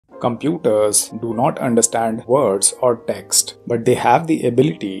Computers do not understand words or text, but they have the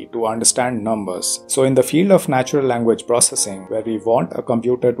ability to understand numbers. So in the field of natural language processing, where we want a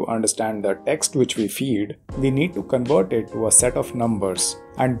computer to understand the text which we feed, we need to convert it to a set of numbers.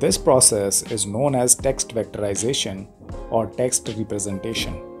 And this process is known as text vectorization or text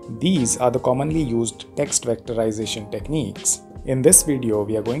representation. These are the commonly used text vectorization techniques. In this video,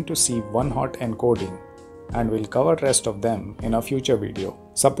 we are going to see one hot encoding, and we'll cover rest of them in a future video.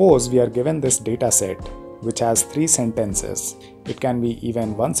 Suppose we are given this data set which has 3 sentences. It can be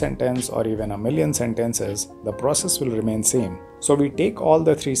even 1 sentence or even a million sentences. The process will remain same. So we take all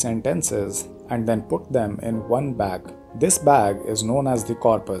the 3 sentences and then put them in one bag. This bag is known as the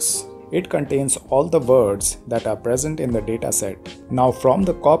corpus. It contains all the words that are present in the dataset. Now from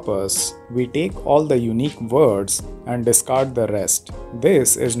the corpus, we take all the unique words and discard the rest.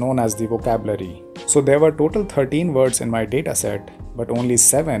 This is known as the vocabulary. So there were total 13 words in my dataset, but only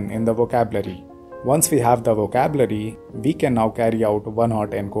 7 in the vocabulary. Once we have the vocabulary, we can now carry out one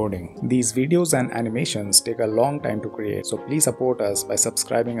hot encoding. These videos and animations take a long time to create, so please support us by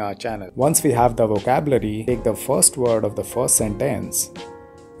subscribing our channel. Once we have the vocabulary, take the first word of the first sentence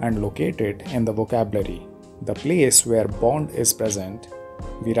and locate it in the vocabulary. The place where bond is present,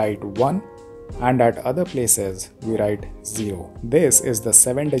 we write 1, and at other places we write 0. This is the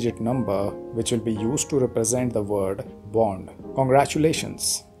 7-digit number which will be used to represent the word bond.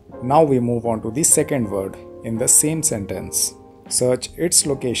 Congratulations! Now we move on to the second word in the same sentence. Search its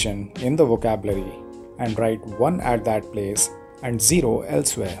location in the vocabulary and write 1 at that place and 0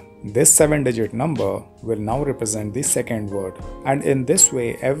 elsewhere. This 7-digit number will now represent the second word, and in this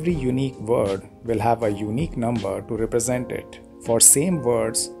way every unique word will have a unique number to represent it. For same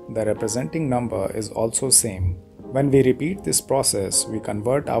words, the representing number is also same. When we repeat this process, we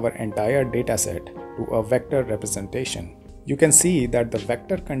convert our entire dataset to a vector representation. You can see that the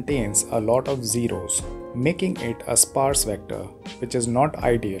vector contains a lot of zeros, making it a sparse vector, which is not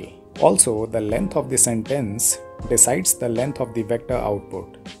ideal. Also, the length of the sentence decides the length of the vector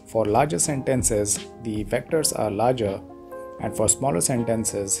output. For larger sentences, the vectors are larger, and for smaller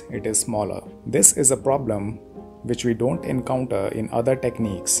sentences, it is smaller. This is a problem which we don't encounter in other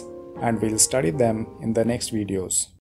techniques, and we'll study them in the next videos.